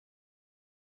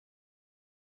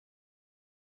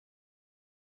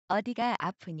어디가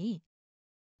아프니?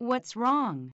 What's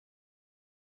wrong?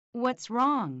 What's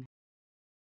wrong?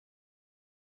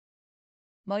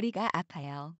 머리가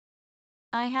아파요.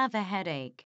 I have a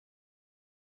headache.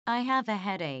 I have a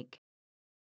headache.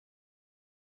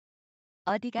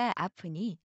 어디가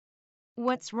아프니?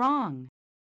 What's wrong?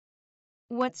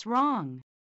 What's wrong?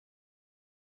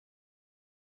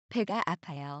 배가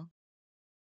아파요.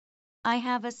 I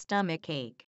have a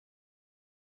stomachache.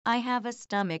 I have a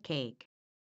stomachache.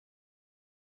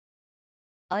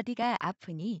 어디가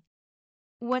아프니?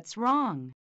 What's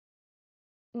wrong?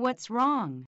 What's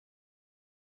wrong?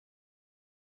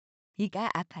 이가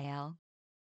아파요.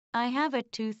 I have a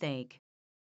toothache.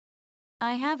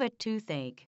 I have a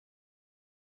toothache.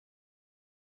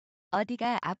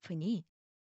 어디가 아프니?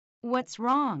 What's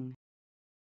wrong?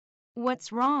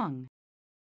 What's wrong?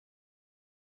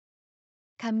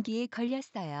 감기에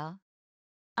걸렸어요.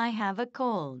 I have a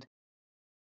cold.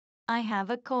 I have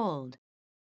a cold.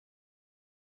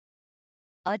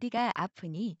 어디가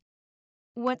아프니?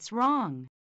 What's wrong?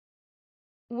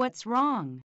 What's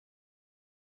wrong?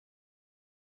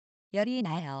 열이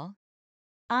나요.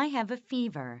 I have a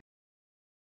fever.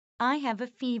 I have a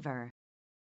fever.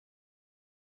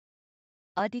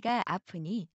 어디가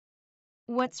아프니?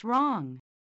 What's wrong?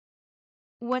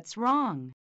 What's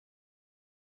wrong?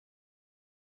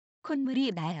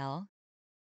 콧물이 나요.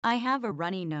 I have a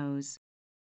runny nose.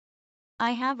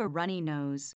 I have a runny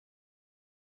nose.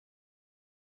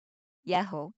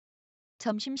 야호.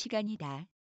 점심시간이다.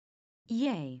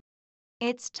 Yay.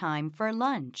 It's time for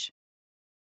lunch.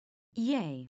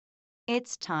 Yay.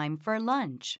 It's time for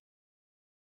lunch.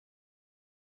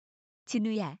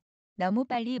 진우야, 너무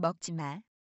빨리 먹지 마.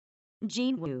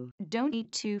 Jinwoo, don't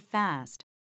eat too fast.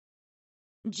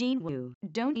 Jinwoo,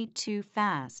 don't eat too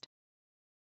fast.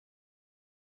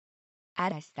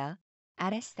 알았어.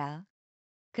 알았어.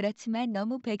 그렇지만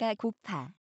너무 배가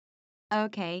고파.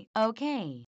 Okay,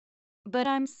 okay. But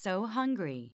I'm so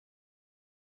hungry.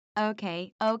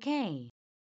 Okay, okay.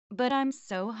 But I'm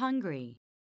so hungry.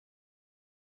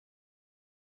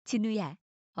 진우야,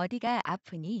 어디가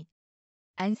아프니?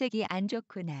 안색이 안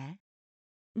좋구나.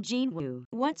 Jinwoo,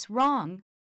 what's wrong?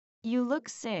 You look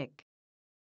sick.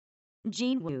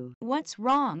 Jinwoo, what's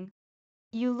wrong?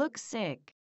 You look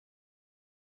sick.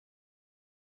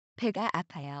 배가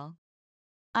아파요.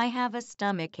 I have a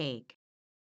stomachache.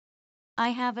 I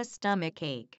have a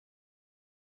stomachache.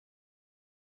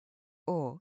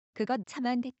 오, 그것 참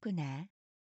안 됐구나.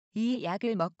 이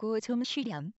약을 먹고 좀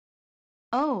쉬렴.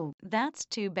 Oh, that's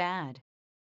too bad.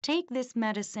 Take this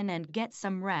medicine and get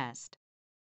some rest.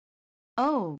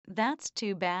 Oh, that's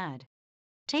too bad.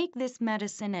 Take this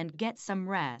medicine and get some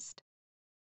rest.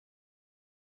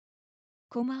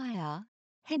 고마워요,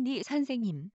 헨리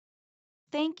선생님.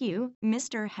 Thank you,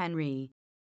 Mr. Henry.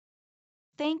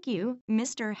 Thank you,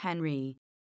 Mr. Henry.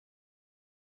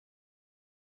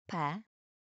 봐,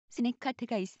 스낵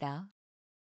카트가 있어.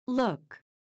 Look,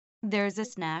 there's a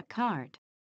snack cart.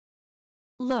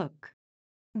 Look,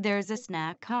 there's a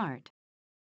snack cart.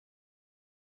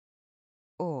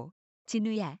 오,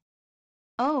 진우야,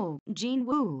 Oh,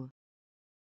 Jinwoo.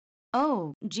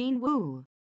 Oh, Jinwoo.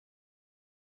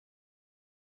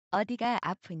 어디가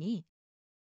아프니?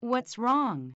 What's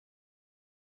wrong?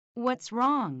 What's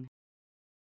wrong?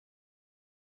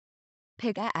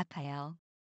 배가 아파요.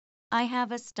 I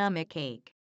have a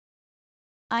stomachache.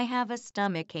 I have a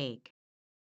stomachache.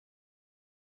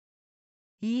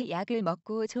 이 약을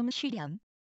먹고 좀 쉬렴.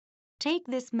 Take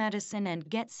this medicine and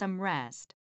get some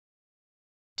rest.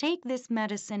 Take this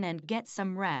medicine and get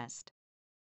some rest.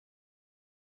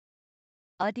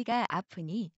 어디가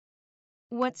아프니?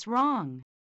 What's wrong?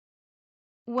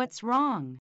 What's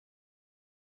wrong?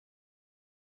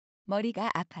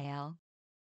 머리가 아파요.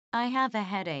 I have a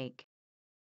headache.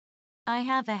 I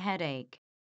have a headache.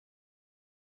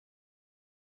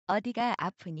 어디가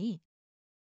아프니?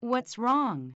 What's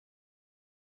wrong?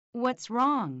 What's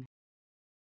wrong?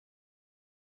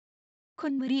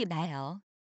 콧물이 나요.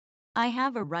 I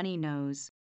have a runny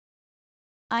nose.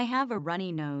 I have a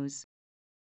runny nose.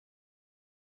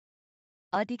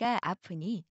 어디가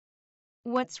아프니?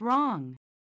 What's wrong?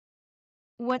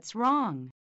 What's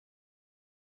wrong?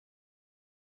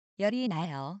 열이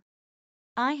나요.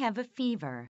 I have a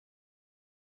fever.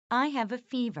 I have a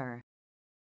fever.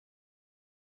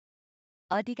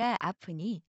 어디가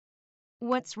아프니?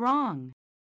 What's wrong?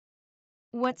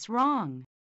 What's wrong?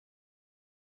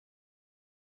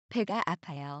 배가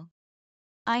아파요.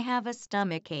 I have a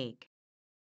stomachache.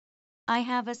 I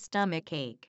have a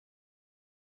stomachache.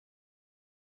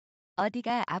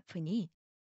 어디가 아프니?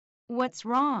 What's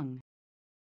wrong?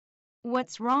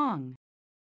 What's wrong?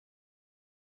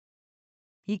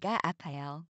 이가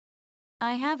아파요.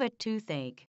 I have a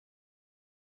toothache.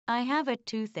 I have a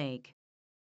toothache.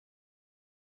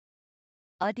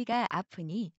 어디가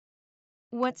아프니?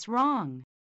 What's wrong?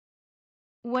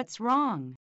 What's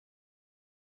wrong?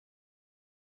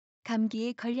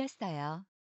 감기에 걸렸어요.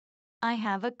 I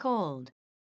have a cold.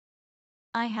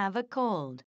 I have a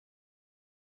cold.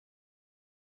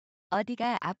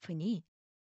 어디가 아프니?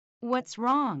 What's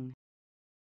wrong?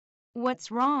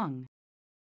 What's wrong?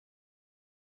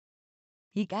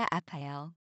 이가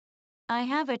아파요. I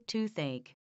have a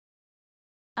toothache.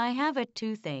 I have a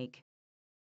toothache.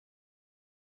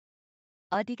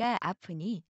 어디가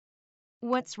아프니?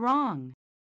 What's wrong?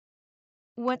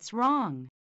 What's wrong?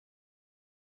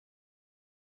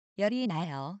 열이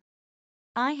나요.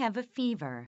 I have a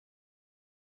fever.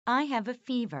 I have a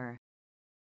fever.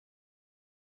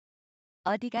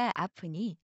 어디가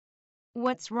아프니?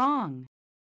 What's wrong?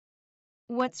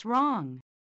 What's wrong?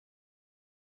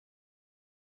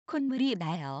 콧물이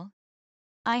나요.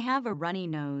 I have a runny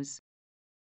nose.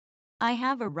 I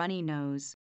have a runny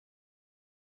nose.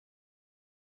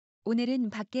 오늘은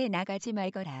밖에 나가지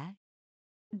말거라.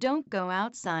 Don't go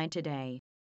outside today.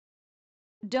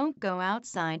 Don't go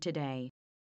outside today.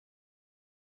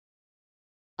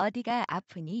 어디가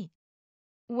아프니?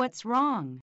 What's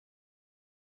wrong?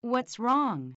 What's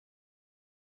wrong?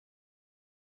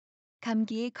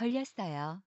 감기에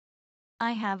걸렸어요.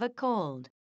 I have a cold.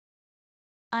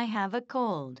 I have a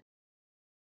cold.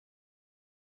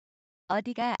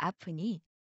 어디가 아프니?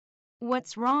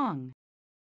 What's wrong?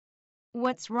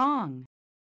 What's wrong?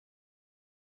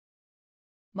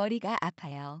 머리가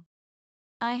아파요.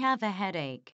 I have a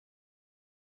headache.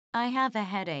 I have a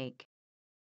headache.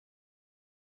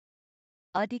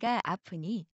 어디가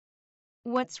아프니?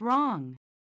 What's wrong?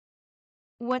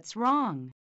 What's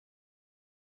wrong?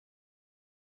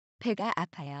 배가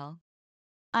아파요.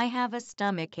 I have a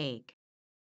stomachache.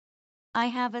 I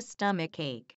have a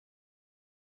stomachache.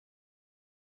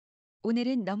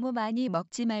 오늘은 너무 많이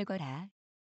먹지 말거라.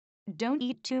 Don't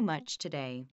eat too much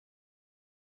today.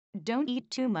 Don't eat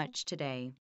too much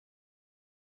today.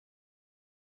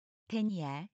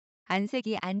 데니야,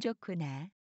 안색이 안 좋구나.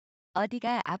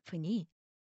 어디가 아프니?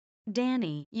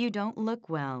 Danny, you don't look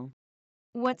well.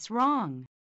 What's wrong?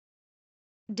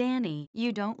 Danny,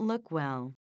 you don't look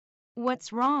well.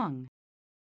 What's wrong?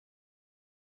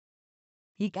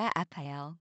 이가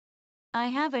아파요. I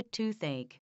have a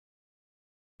toothache.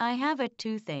 I have a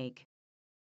toothache.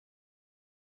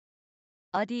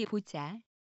 어디 보자.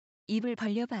 입을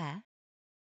벌려봐.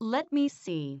 Let me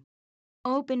see.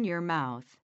 Open your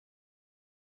mouth.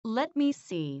 Let me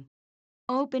see.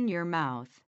 Open your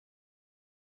mouth.